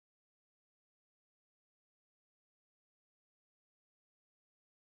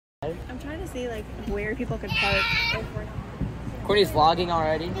God. I'm trying to see like where people could park. Courtney's vlogging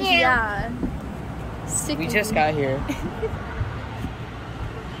already. Yeah. We just got here.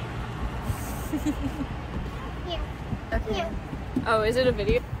 Okay. Oh, is it a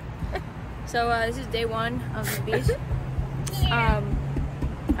video? So this is day one of the beach. I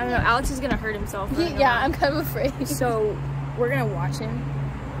don't know. Alex is gonna hurt himself. Yeah, I'm kind of afraid. So we're gonna watch him.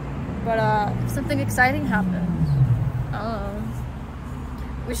 But if something exciting happens,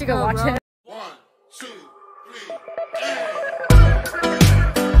 we should go watch it. 1, 2, 3,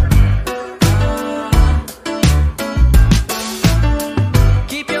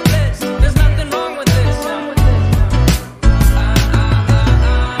 Keep your bliss. There's nothing wrong with this.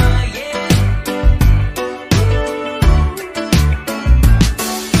 Yeah.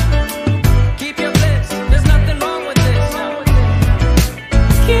 Keep your bliss. There's nothing wrong with this.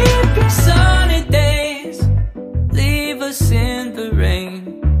 Keep your sunny days. Leave us in the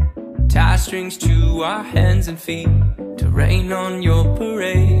rain. Tie strings to our hands and feet to rain on your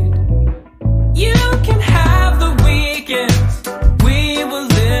parade. You can have the weekends. We will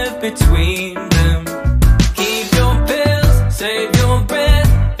live between them. Keep your bills, save your breath,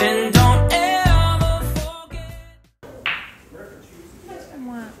 and don't ever forget.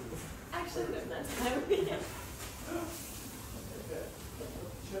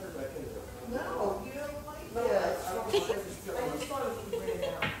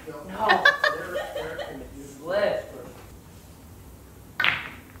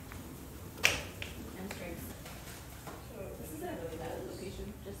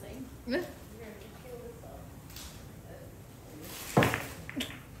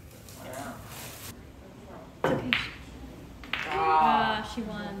 She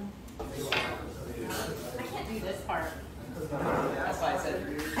won. I can't do this part. That's why I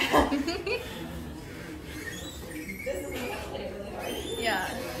said. Yeah.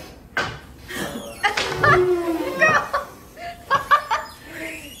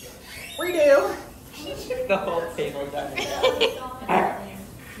 Redo. The whole table done.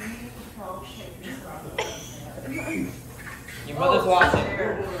 Your mother's watching.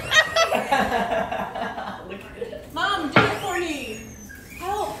 Mom, do it for me.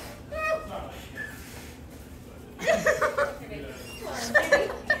 Help.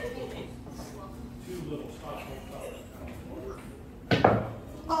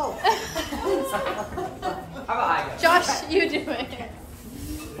 Oh. How about I go? Josh, you do it.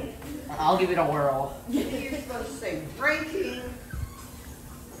 I'll give it a whirl. You're supposed to say breaking.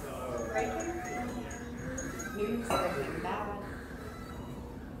 News, breaking bad.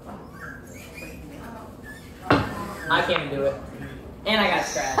 I can't do it. And I got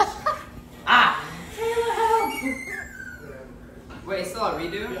scratched. Ah! Taylor, help! Wait, it's still a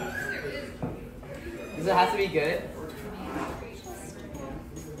redo? Does it have to be good?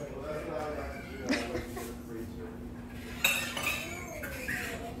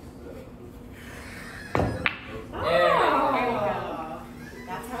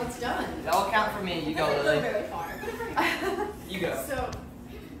 That's how it's done. That'll count for me. You go, Lily. Very far. You go. So,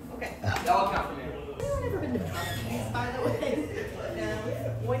 okay. That'll count for me. I've never been to Bucky's, by the way.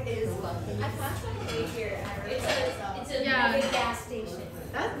 What is Bucky's? I passed my way here. It's a Yeah. big gas station.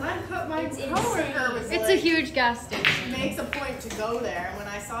 That my It's coworker was It's like, a huge gas station. makes a point to go there. And when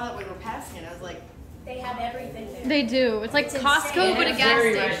I saw that we were passing it, I was like, They have everything there. They do. It's like It's Costco, insane. but a It's gas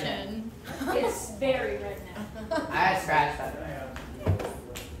very red. station. It's very red now. I had scratched that.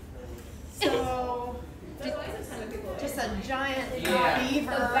 so, just a giant Yeah. The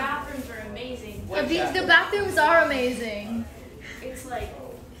beaver. bathrooms are amazing. The bathrooms are amazing. It's like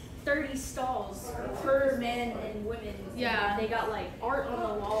 30 stalls per men and women. Yeah. They got like art on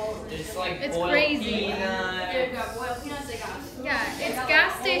the walls. And Just like It's boiled crazy. They peanuts. got boiled peanuts. They got Yeah, They it's got,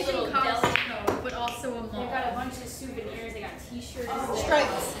 gas like, whole station little deli. Costco, but also a They got a mall. bunch of souvenirs. They got T-shirts.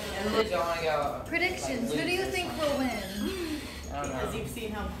 Stripes. And then you want to go. Predictions. Who do you think will win? I don't Because know. you've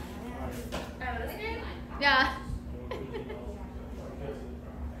seen how. Yeah.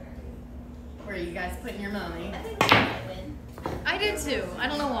 Where are you guys putting your money? I did too. I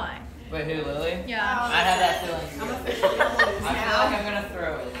don't know why. Wait, who, Lily? Yeah. I have that feeling. I'm officially gonna lose I feel now. like I'm gonna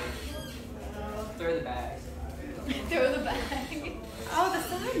throw it. Throw the bag. Throw the bag. Oh, the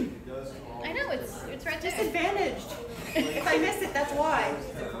sun. I know it's right there. Disadvantaged. If I miss it, that's why.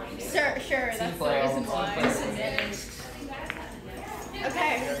 Sure. That's the reason why.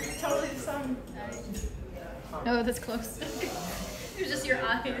 Okay, totally the sun. No, that's close. It was just your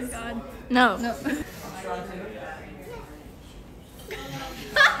eyes, God. No. No.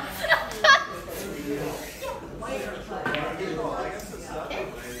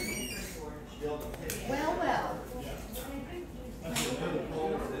 Well.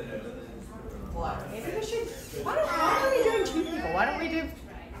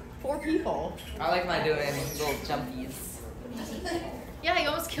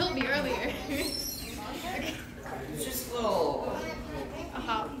 killed me earlier. It's just a little. A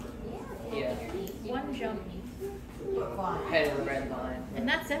hop. Yeah. One jump. Head of the red line. And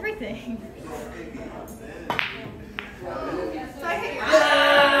that's everything.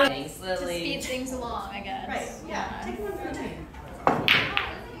 Thanks, To Lily. speed things along, I guess. Right, yeah. Take one for the team.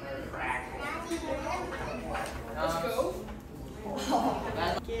 Let's go.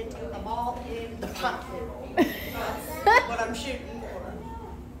 Get the ball in the bucket. That's what I'm shooting for.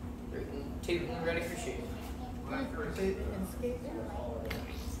 Tootin', ready for shoot. My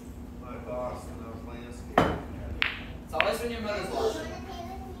boss when I was landscaping. It's always when your mother's watching.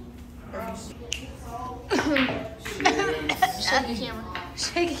 Shake the camera.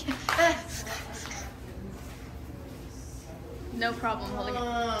 Shake it. No problem holding it.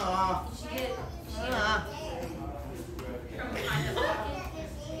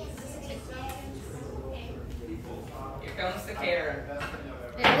 Here comes the Karen.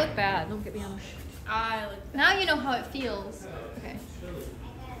 It looked bad. Don't get me on. I look. Now you know how it feels. Okay.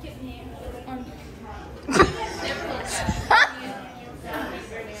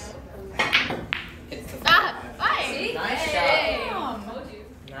 Ah! Hi! Nice Hey. shot. I told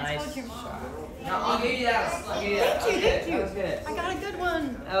Nice your mom. shot. No, I'll give you that. I'll give you that. Thank you, thank you. That was good. I got a good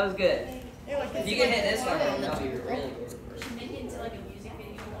one. That was good. Here, like If this you can one. hit this one, that'll be really good. Make it into like a music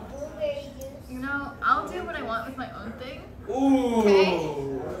video. You know, I'll do what I want with my own thing.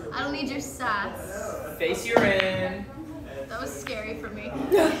 Ooh. I don't need your sass. Face you're in. That was scary for me.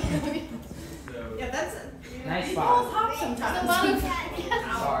 Yeah, that's Nice balls spot. hop There's a sometimes. lot of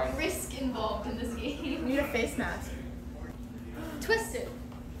Sorry. risk involved in this game. You need a face mask. Twist it.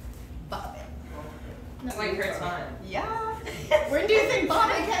 Bob it. It's like her time. Yeah. When do you think Bob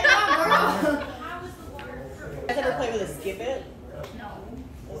it came out, girl? You guys ever play with a skip it? No.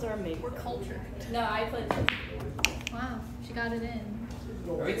 Those are amazing. We're cultured. No, I played. Wow, she got it in.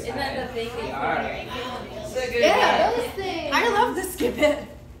 Isn't that the thing that you Alright. It's a good Yeah. game. thing. I love the skip it.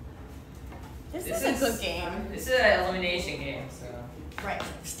 This This is a is- good game. This is an elimination game, so. Right.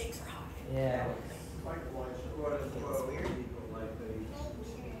 Stakes are high. Yeah. It's weird.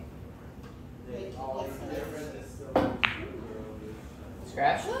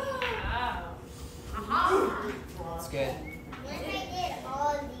 Scratch? Wow. It's good.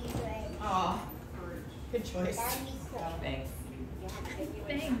 Oh, good choice. Thanks.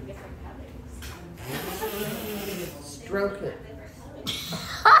 Bang. Stroke it.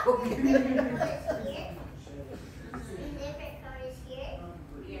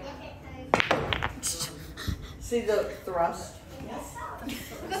 See the thrust? Yes.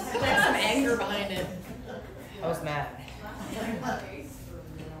 There's some anger behind it. I was mad.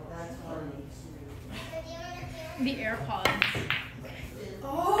 The AirPods.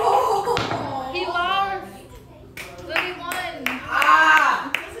 Oh! He lost. Lily won.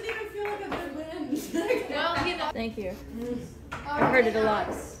 Ah! Doesn't even feel like a good win. Well, he lost. Thank you. I heard it a lot.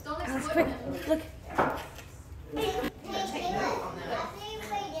 Don't Alex, exploit quick, him. look.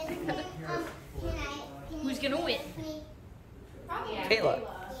 Who's gonna win? Kayla.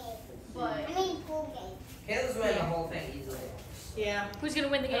 But Kayla's winning the whole thing easily. Yeah. who's gonna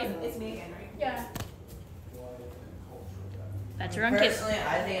win the game? It's me again, right? Yeah. That's your own kid. Personally,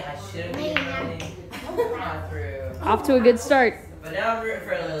 I think I should have beaten Lily. Not through. Off to a good start. But now I'm rooting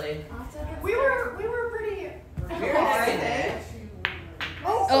for Lily. We were pretty. We were right there.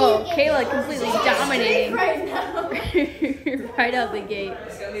 Oh, Kayla completely dominating Right now. right out the gate.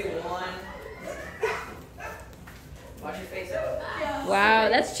 It's gonna be one. Watch your face out. Wow,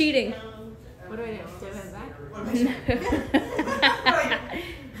 that's cheating. What do I do? Do I have back?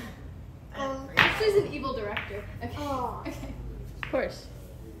 Ashley's an evil director. Okay. Okay. Of course.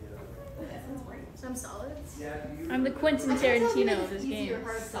 Some solids. I'm the Quentin Tarantino of this game.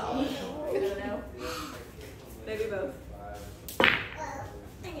 Solid. I don't know. Maybe both.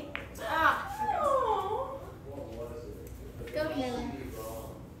 Ah. Oh. Go Kayla.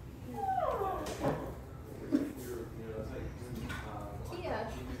 Yeah.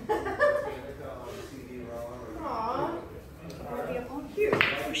 Aw.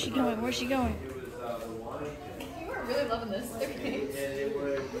 Where's she going? Where's she going? You were really loving this. Okay. And it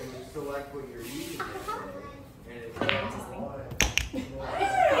would select what you're eating. And it's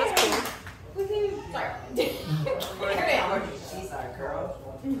Carry on. She's that girl.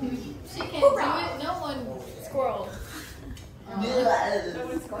 She can't do it. No one. Squirrel.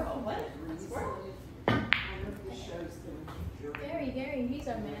 Squirrel. What? Squirrel? Gary, he's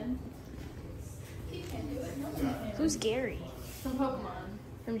our man. He can't do it. No one can. Who's Gary? From Pokemon.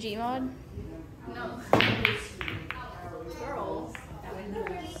 From Gmod? No. Squirrels.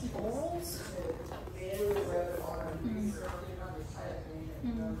 Squirrels?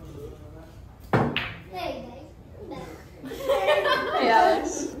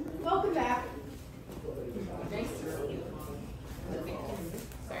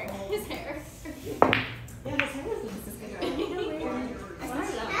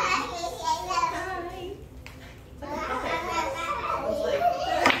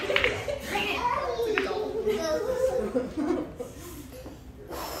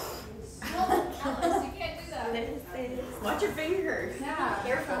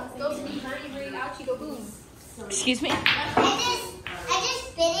 Excuse me? I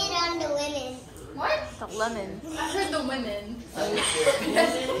just spit it on the lemon. What? The lemon. I heard the women. I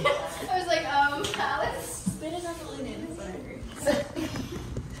was like, Alex, spit it on the linen. It's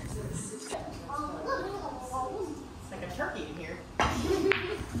like a turkey in here.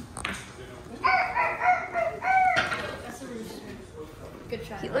 That's a rooster. Good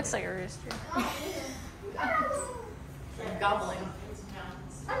try. He looks like a rooster. I'm gobbling.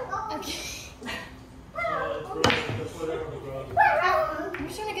 Okay. I'm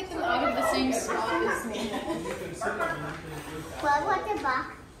just trying to get them out of the same spot as me. Well, what the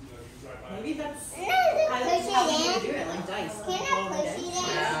box? Maybe that's Push how you it do in. it, like dice. Can I push it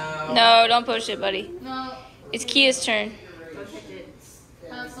in? No, don't push it, buddy. No, It's Kia's turn.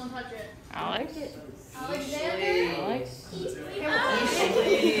 Alex, don't touch it. Alex? Alexander? Alex?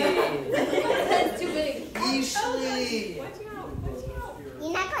 That's too big.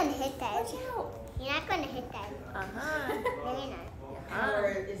 You're not going to hit that. You're not going to hit that. Uh-huh. Really not. Or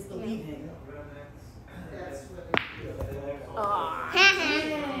is the leaving? Aw.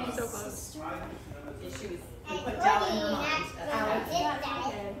 So close. She was Hey, put Cody, down in you're her not mind. going to hit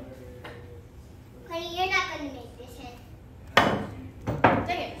that. Cody, you're not going to make this hit.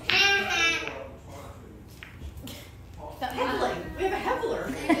 Dang it. Heckling. We have a heckler.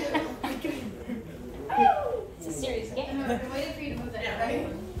 It's a serious game. I'm waiting for you to move that. Yeah, right?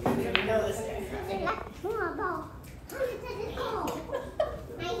 We know this guy.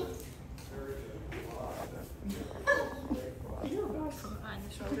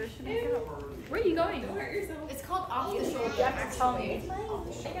 Where are you going? It's called off the shoulder. Tell me. I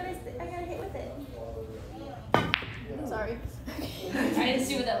gotta hit with it. Sorry. I didn't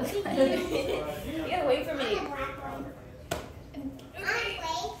see what that looked like. You gotta wait for me.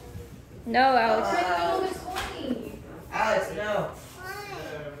 No, Alex. Alex, no.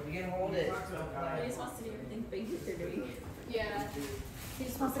 You can hold it. He just wants to do everything big that they're doing. Yeah. He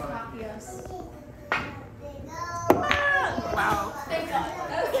just wants to copy us. Wow. Thank God.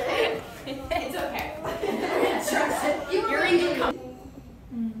 It's okay. You're in good company.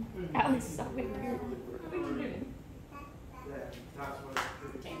 Alex, stop it.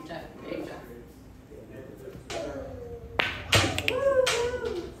 Change up. Change up.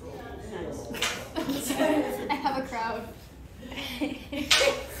 I have a crowd.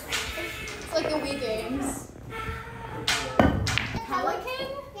 It's like the Wii games. Pelican?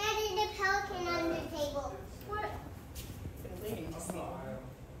 Yeah, there's a pelican on the table. What?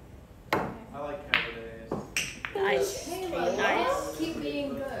 I like Cabernet. Nice. Caleb, Nice. keep being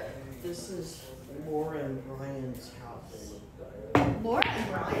good. This is Laura and Brian's house. Laura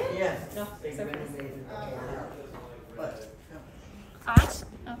and Brian? Yeah, they renovated the house. But Alex?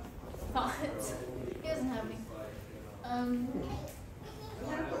 Oh. What? He doesn't have any.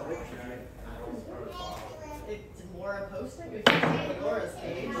 Did Laura post it? It was Laura's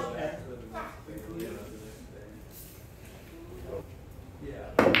page.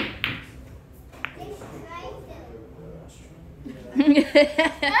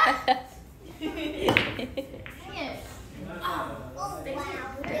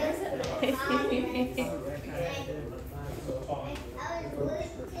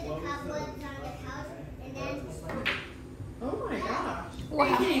 Oh my gosh.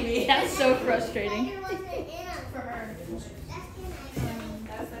 Wow. That's so frustrating.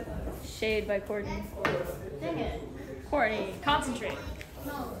 Shade by Courtney. Dang it. Courtney, concentrate.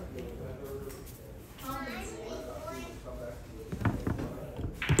 No.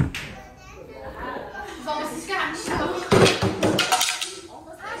 It's almost a scratch.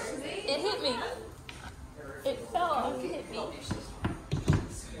 It hit me. It fell off and hit me.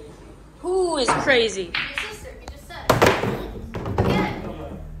 Who is crazy? Your sister, you just said. Again.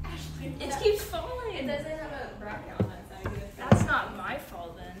 It keeps falling. It doesn't have a bracket on that side. That's not my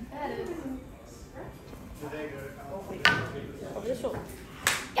fault then. That is. Over the shoulder.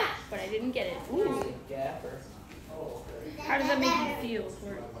 Yeah, but I didn't get it. Ooh. How does that make you feel,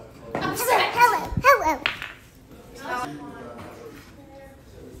 Courtney? I'm sorry. Hello.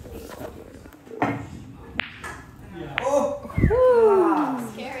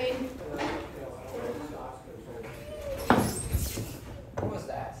 Scary. what was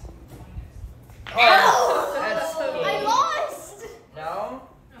that? Ow! That's I lost! No?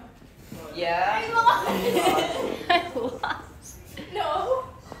 Yeah? I lost! I lost. No.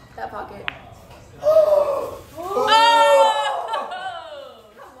 That pocket. Oh! Come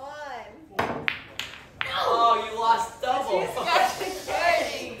on. Oh, you lost double.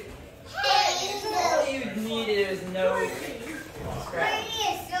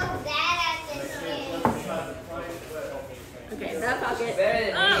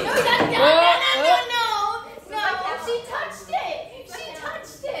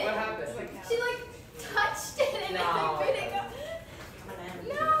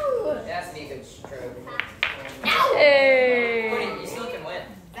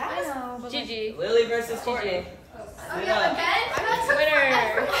 Gigi. Lily versus Gigi.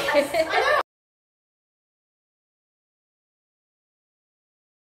 Winner.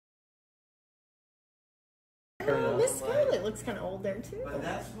 Miss Scarlet looks kind of old there too. But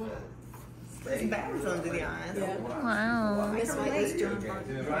that's what. His bags under the eyes. Wow. Miss White is John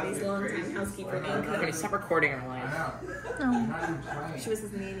Bonnie's longtime housekeeper and Okay, cook. stop recording our line. She was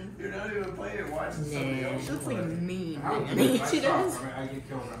his nanny. You're not even playing it, watching somebody else. She looks like a mean nanny. She does.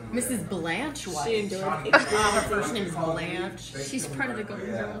 Mrs. Blanche White. She enjoyed it. Her first name is Blanche. She's part of the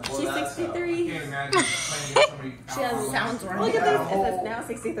Golden Girls. She's 63. She has sounds right. Look at this. It says now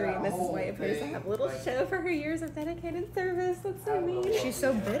 63. Mrs. White appears to have little show for her years of dedicated service. That's so mean. She's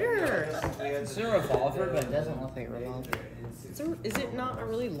so bitter. It's a revolver, but it doesn't look like a revolver. Is it not a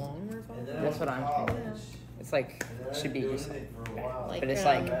really long revolver? That's what I'm thinking. It's like, should be useful. Like, But it's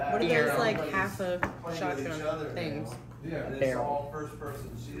like, what are ear- those like half a shotgun things? a barrel.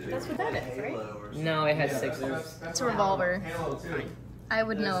 That's what that is, right? No, it has 6 loops. It's a revolver. I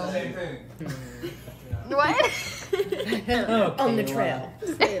would know. What? On the trail.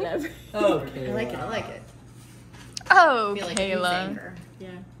 Say it ever. Okay. I like it. I like it. Oh, I feel like Kayla. Yeah.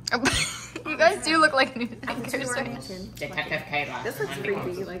 You guys do look like news anchors. Detective Kayla. This looks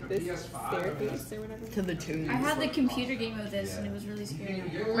creepy, like this staircase or whatever. To the tomb. I had the computer game of this and it was really scary.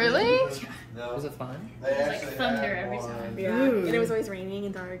 Really? Was it fun? It was like thunder every time. Yeah. And it was always raining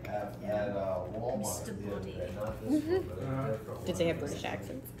and dark. Mr. Body. Did they have British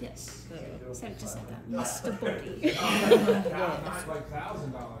accents? Yes. Said it just like that. Mr. Body.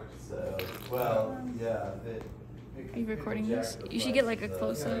 So, well, yeah. Are you recording this? You should get like a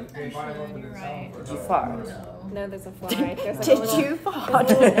close up. You're right. Did you fart? No, there's a fly. There's like Did you fart?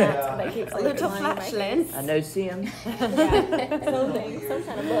 That keeps like little flashlights. I know, see him. Something, some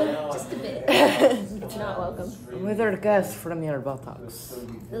kind of bug. Just a bit. Not welcome. Withered guest from your buttocks.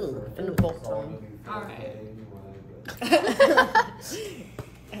 Ooh, in the bolt on. Alright.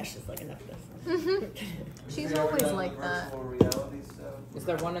 Ash is like enough of this. She's always like that. Is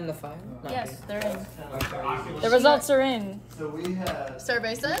there one in the file? Not Yes, here. they're in. The results are in. So we had.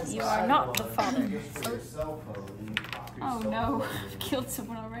 Survey says You are not the father. Your cell phone. Oh no. I've killed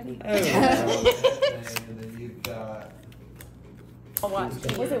someone already. And then you've got. Was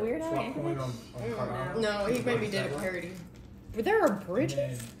it Weird Al? No, he maybe did a parody. But there are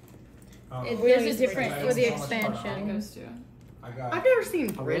bridges? There's a different For the it expansion. goes to. I've never seen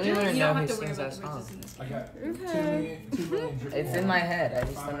I really bridges. want to You know don't who have to worry sings about that the bridges song. in this. I got Okay. 2 million It's in my head. I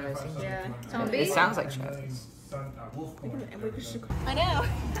just don't know who sings it. Yeah. Zombie? It sounds like Travis. I know.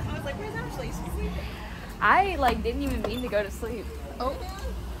 I was like, where's Ashley? She's sleeping. I like didn't even mean to go to sleep. Oh.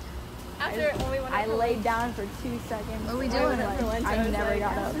 After when we went I laid down for 2 seconds. What are we doing? for lunch, I I was never like,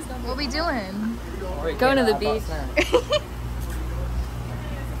 got up. Ashley's not What are we doing? Or Going to get the up beach. outside.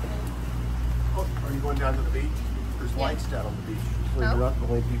 Oh, are you going down to the beach? There's lights down on the beach. So you're not the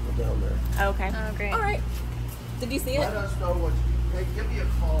only people down there. Okay. Oh, great. All right. Did you see it? Let us know what you. Hey, give me a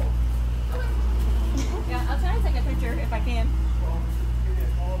call. Yeah, I'll try to take a picture if I can. Give me a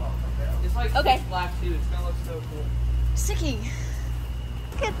call and I'll come down. It's like Okay. pitch black too. It's gonna look so cool. Sticky.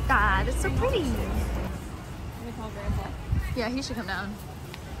 Look at that. It's so pretty. Let me call Grandpa. Yeah, he should come down.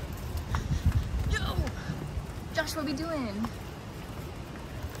 Yo! Josh, what are we doing?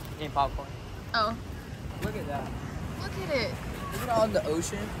 Eating popcorn. Oh, Look at that. look at it. Is it all in the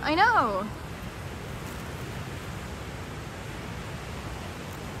ocean? I know.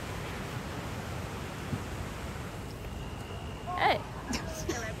 Hey.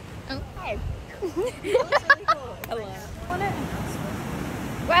 Oh, hey. Hello.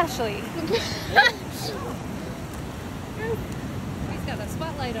 Ashley. He's got a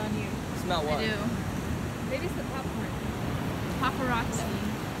spotlight on you. Smell what? I do. Maybe it's the popcorn. Paparazzi.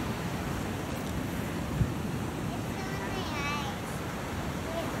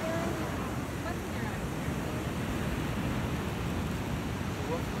 What's in your eyes?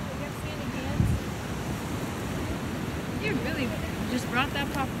 You have standing hands? You really just brought that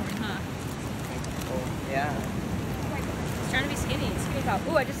popcorn, huh? Yeah. He's trying to be skinny. Skinny pop.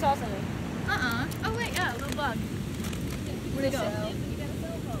 Ooh, I just saw something. Oh wait, yeah, a little bug. Where'd it go? You got a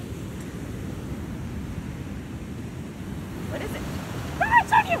cell phone. What is it? Ah,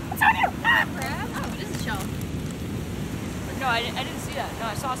 it's on you! It's on you! Ah! Crab? Oh, it is a shell. No, I didn't see that. No,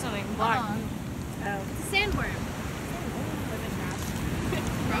 I saw something black. It's a sandworm.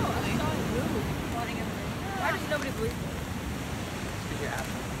 Probably. Why does nobody believe me? Because you're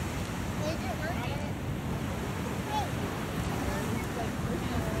Ashley.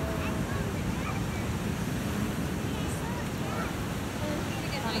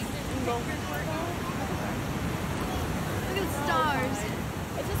 Look at the stars.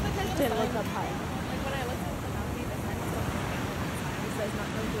 It's just because didn't look up high. Like when I looked at the mountain, the sign was on it says not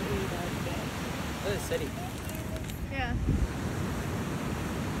completely dark. Look at the city. Yeah.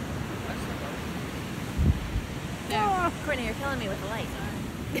 Oh, Courtney, you're killing me with the light.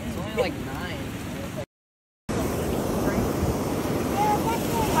 It's only like 9.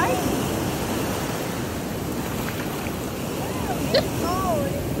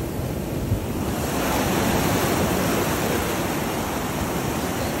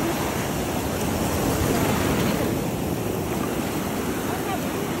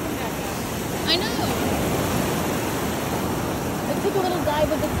 I know. Let's take a little dive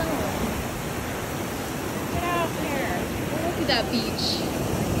with the sun. Get out there. Look at that beach.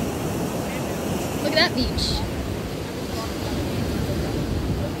 Look at that beach.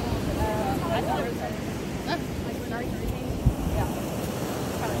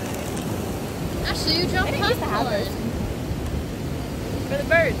 Ashley, you dropped popcorn. For the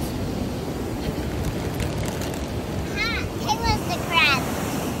birds. It was the crab.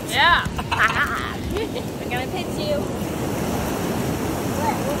 Yeah. I'm gonna pinch you.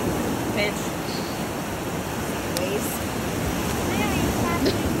 Pinch. Waste.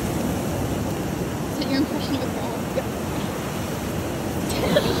 Is that your impression of a ball?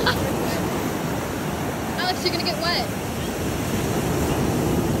 Alex, you're gonna get wet.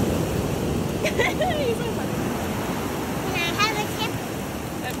 Can I have a tip?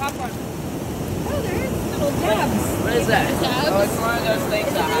 That popcorn. Oh, there is little dabs. What is that? Dabs? Oh, it's one of those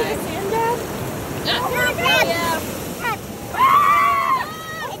things that hide. Sand dab?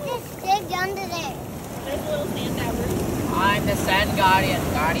 It just digged under there. There's a little sand dabber. I'm the sand guardian.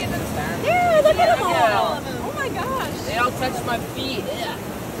 Guardian of the sand. Yeah, look at them Look at all. them. Oh my gosh. They all touch my feet. Yeah.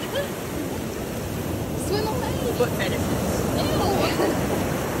 Swim away. Foot fetishes.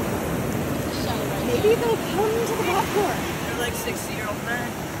 Maybe they'll come to the popcorn. They're like 60-year-old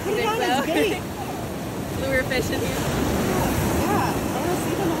men. Put it on its bait. Lure fish in here. Yeah, I want to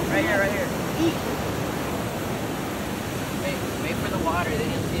see them all. Right here, right here. Eat. Wait for the water, then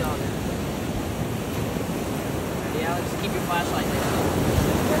you'll see all that. Ready, Alex? Keep your flashlight there.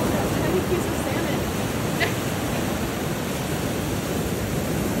 Tiny piece of salmon.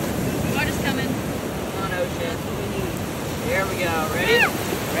 Water's coming. Come on, ocean. Here we go. Ready?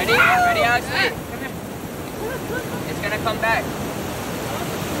 Ready? Ready, Alex? Wait. It's gonna come back.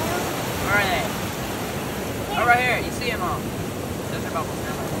 Where are they? Oh, right here. You see them all. Those are bubbles.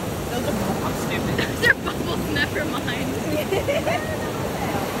 Never mind. I'm stupid. They're bubbles, never mind.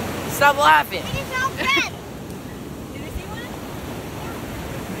 Stop laughing. It is all crab. Did you see one?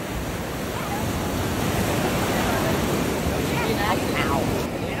 Ow.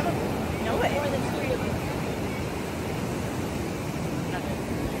 No way.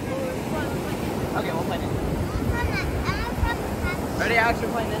 Okay, we'll play this. Ready, Alex?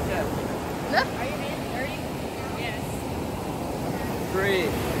 We're playing this game. No. Are you in? Are you? Yes. 3,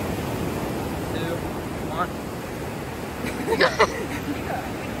 2, 1.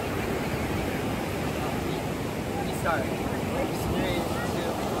 You start. 3, 2,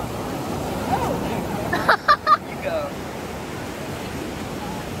 1. You go.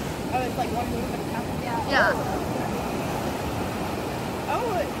 Oh, it's like one move and a half. Yeah.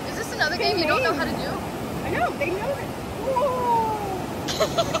 Oh, Is this another game you don't know how to do? I know. They know it. Whoa.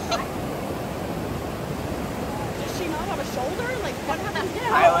 Does she not have a shoulder? Like, what happened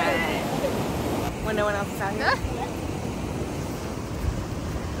now? I win. When no one else is out here. Huh?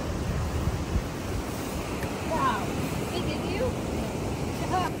 Wow. They did you?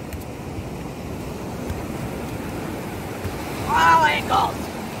 Oh, ankles.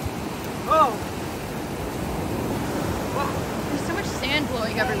 Oh. There's so much sand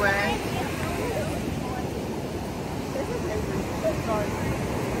blowing everywhere.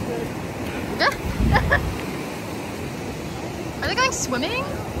 Are they going swimming?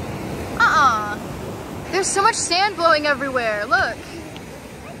 There's so much sand blowing everywhere. Look.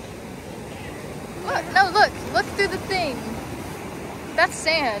 Look. No, look. Look through the thing. That's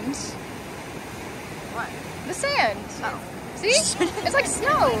sand. What? The sand. Oh. See? It's like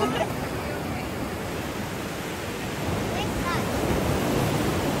snow.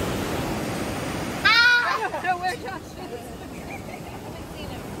 No, where Josh is.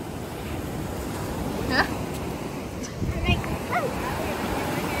 Huh?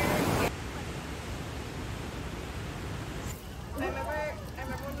 I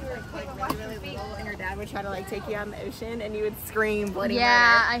remember when you were like really little and your dad would try to like take you out in the ocean and you would scream bloody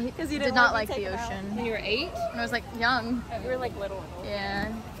Yeah, murder. I 'Cause you did didn't not want like to be the taken out. ocean. When you were 8? When I was like young. You were like little.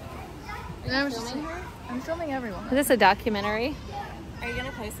 Yeah. And I was just, I'm filming everyone. Is this a documentary? Are you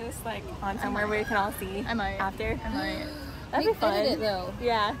gonna post this like on somewhere where we can all see? I might. After? I might. That'd be fun. Edit it though.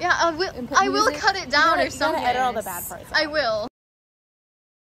 Yeah. Yeah, I will cut it down or something. Edit all the bad parts. I will.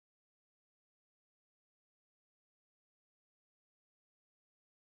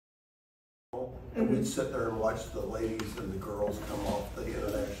 And we'd sit there and watch the ladies and the girls come off the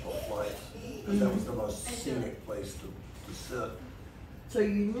international flights. And that was the most scenic place to sit. So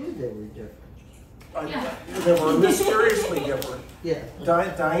you knew they were different. They were mysteriously different. Yeah.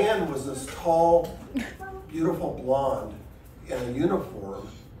 Diane was this tall, beautiful blonde in a uniform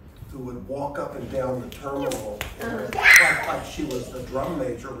who would walk up and down the terminal like she was the drum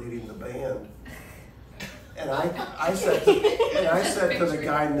major leading the band. And I said to the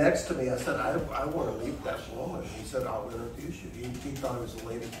guy next to me, I said, I want to meet that woman. He said, I'll introduce you. He thought he was a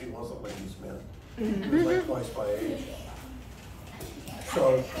lady. He wasn't ladies' man. He was like twice my age.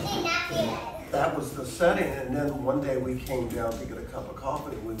 So that was the setting. And then one day we came down to get a cup of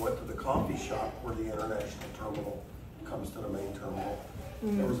coffee. We went to the coffee shop where the international terminal comes to the main terminal.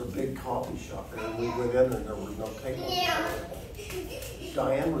 There was a big coffee shop there, and we went in and there was no tables.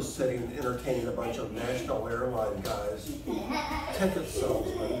 Diane was sitting entertaining a bunch of national airline guys, ticket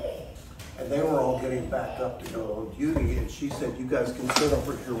salesmen, and they were all getting backed up to go on duty, and she said, you guys can sit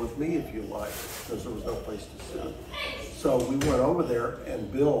over here with me if you like, because there was no place to sit. So we went over there,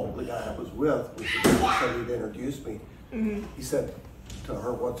 and Bill, the guy I was with, said he'd introduce me. He said to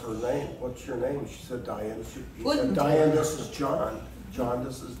her, what's her name? What's your name? She said, Diane. He said, Diane, this is John. John,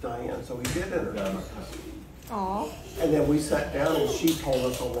 this is Diane. So he did introduce us. Aww. And then we sat down and she told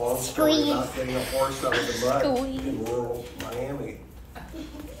us a long story about getting a horse out of the mud in rural Miami.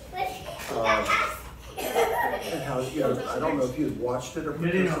 And how, you know, I don't know if you'd watched it or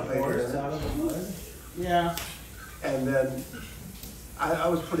participated in it. Yeah. And then I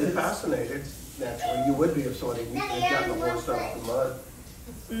was pretty fascinated. Naturally, you would be if somebody had gotten a horse out of the mud.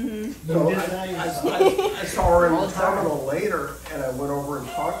 So I saw her in the terminal later, and I went over and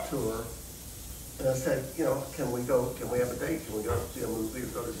talked to her. And I said, you know, can we have a date? Can we go see a movie or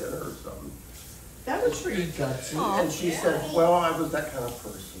go to dinner or something? That was pretty gutsy. And she said, well, I was that kind of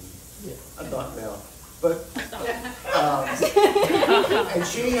person. Yeah. I'm not now. But, and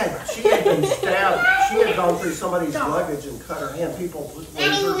she had been stabbed. She had gone through somebody's luggage and cut her hand. People put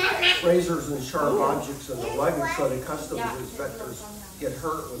razors and sharp objects in the luggage so the customs inspectors get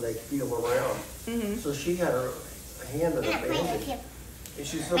hurt when they feel around. So she had her hand in a bandage. And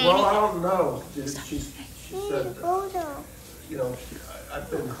she said, well, I don't know. She said, you know, I've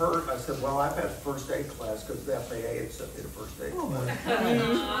been hurt. I said, well, I've had first aid class because the FAA had sent me to first aid class.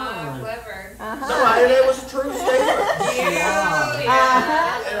 Clever. No, it was a true statement.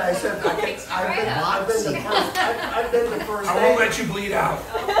 And I said, I've been to first aid. I won't let you bleed out.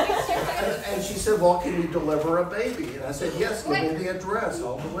 And she said, well, can you deliver a baby? And I said, yes, give me the address.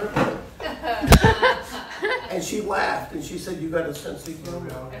 I'll deliver it. And she laughed, and she said, you got a sense of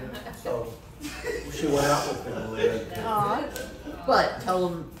humor. So she went out with me. But tell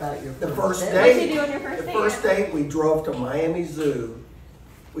them about your first date. What'd you do on your first date? The first date, we drove to Miami Zoo.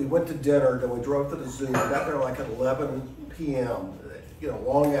 We went to dinner, then we drove to the zoo. We got there like at 11 p.m., you know,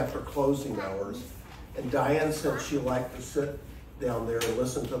 long after closing hours. And Diane said she liked to sit down there and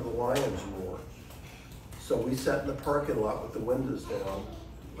listen to the lions roar. So we sat in the parking lot with the windows down,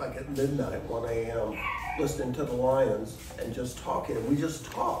 like at midnight, 1 a.m., listening to the lions and just talking. And we just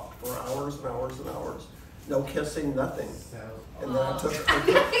talked for hours and hours and hours. No kissing, nothing. And then I took I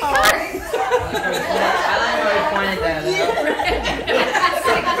pointed that out.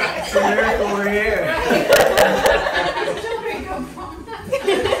 It's a miracle over here.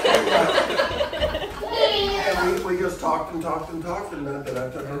 And we just talked and talked and talked, and then I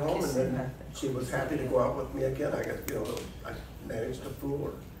took her home, and then she was happy to go out with me again. I guess, you know, I managed to fool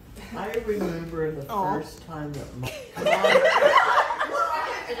her. I remember the first time that my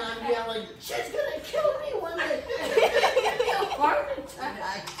and I'm yelling, she's gonna kill me one day. Give me a heart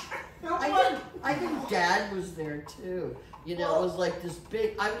attack. I think Dad was there too. You know, it was like this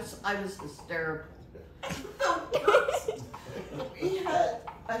big. I was hysterical. We had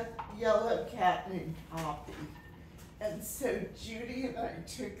a yellow cat named Poppy, and so Judy and I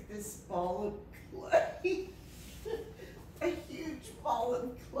took this ball of clay, a huge ball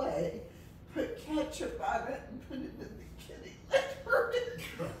of clay, put ketchup on it, and put it in the kitty litter.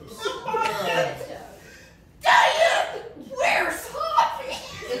 Diane, where's Poppy?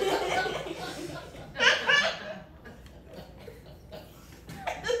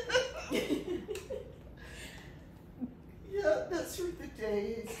 Yeah, that's for the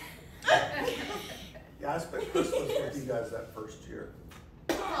days. Yeah, I spent Christmas with you guys that first year.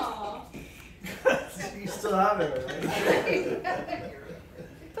 Aww. You still have it.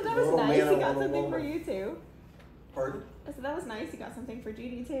 But that was nice. He got something for you too. Pardon? I said that was nice. You got something for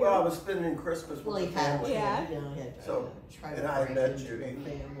Judy too. Well, I was spending Christmas with the family. Yeah. So, and I had met Judy.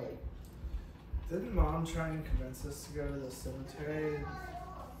 Didn't Mom try and convince us to go to the cemetery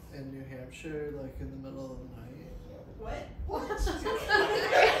in New Hampshire, like in the middle of the night? What?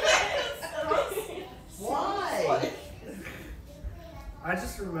 Why? I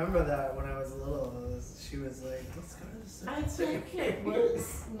just remember that when I was little, she was like, let's go to the cemetery. I think it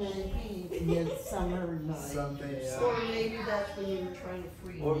was maybe midsummer night. Something, yeah. Or maybe that's when you were trying to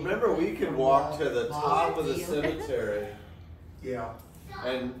free. Well, remember, we could walk to the top of the cemetery. Yeah.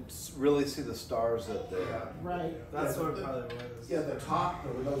 And really see the stars up there. Yeah. Right. That's what it probably was. Yeah, the top,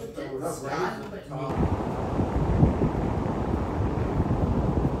 there were no graves at the top.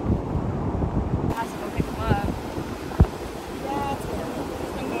 Has to go pick him up. Yeah, it's good.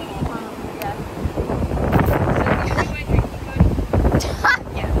 I'm going on home. Yeah. So, you want to drink, Cody?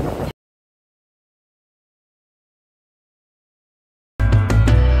 Yeah.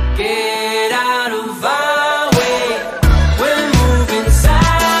 Get out of our way. We're moving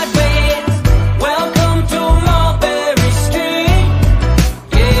sideways. Welcome to Mulberry Street.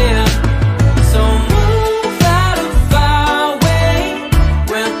 Yeah. So move out of our way.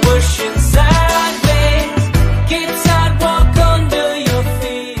 We're pushing sideways. Get sidewalk under your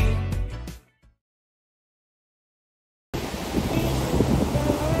feet.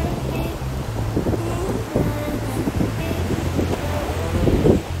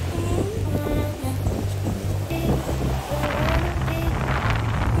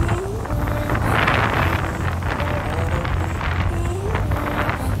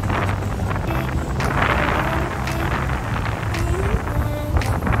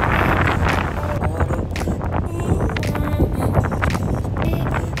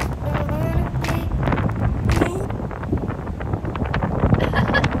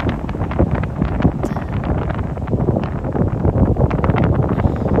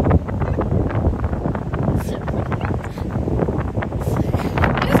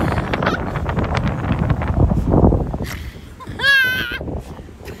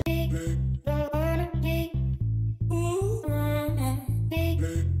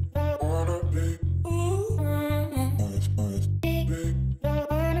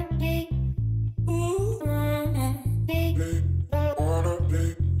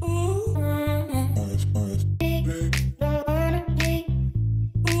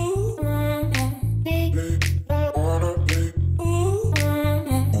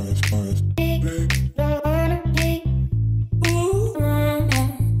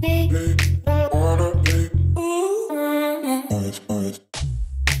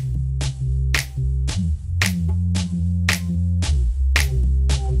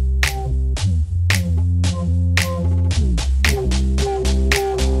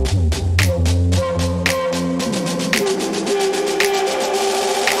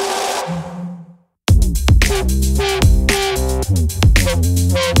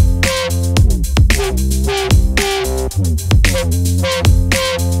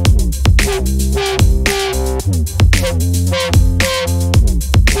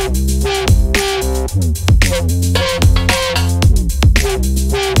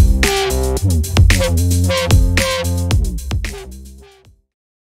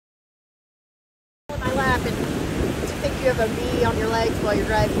 My lap and to think you have a bee on your legs while you're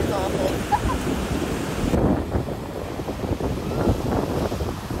driving is awful.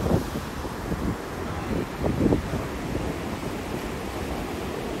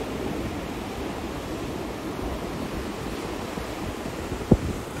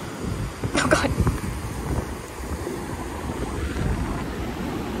 Oh, God.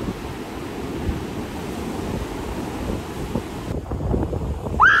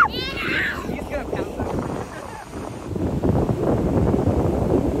 He's gonna pounce on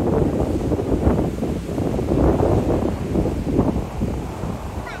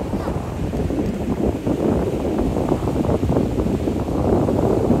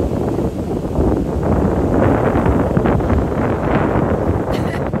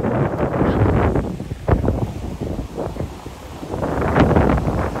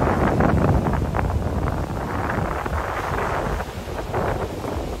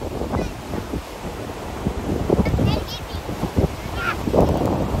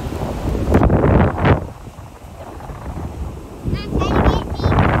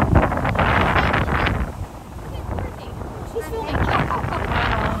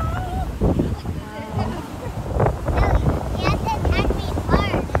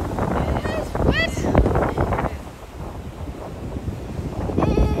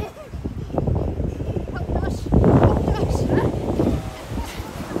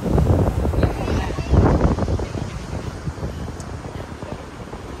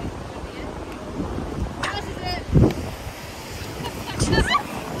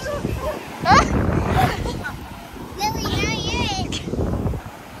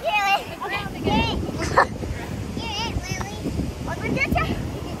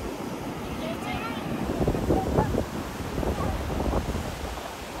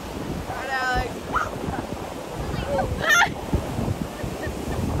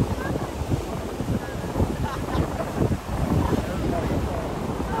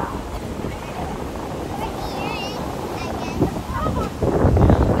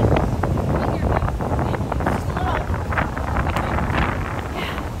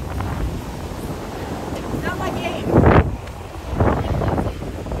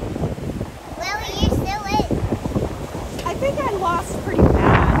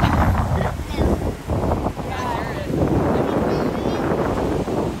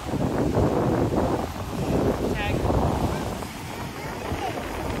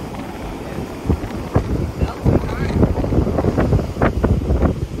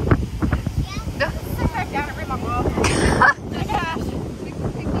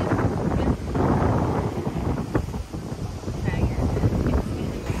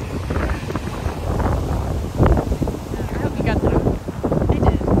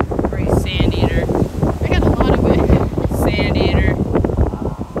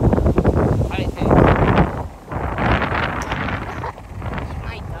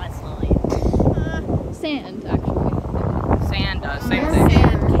sand, actually. Sand does, same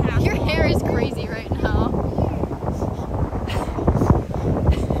thing. Your hair is crazy right now.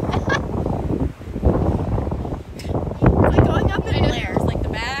 It's like going up in layers, like the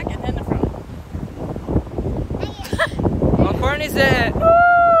back and then the front. Oh, Courtney's it!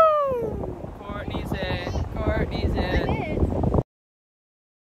 Courtney's it. Courtney's it.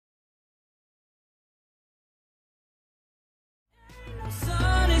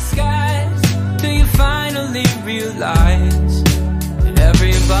 Sunny skies, do you finally realize that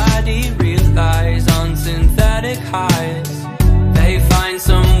everybody relies on synthetic highs? They find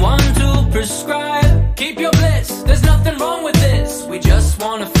someone to prescribe. Keep your bliss, there's nothing wrong with it.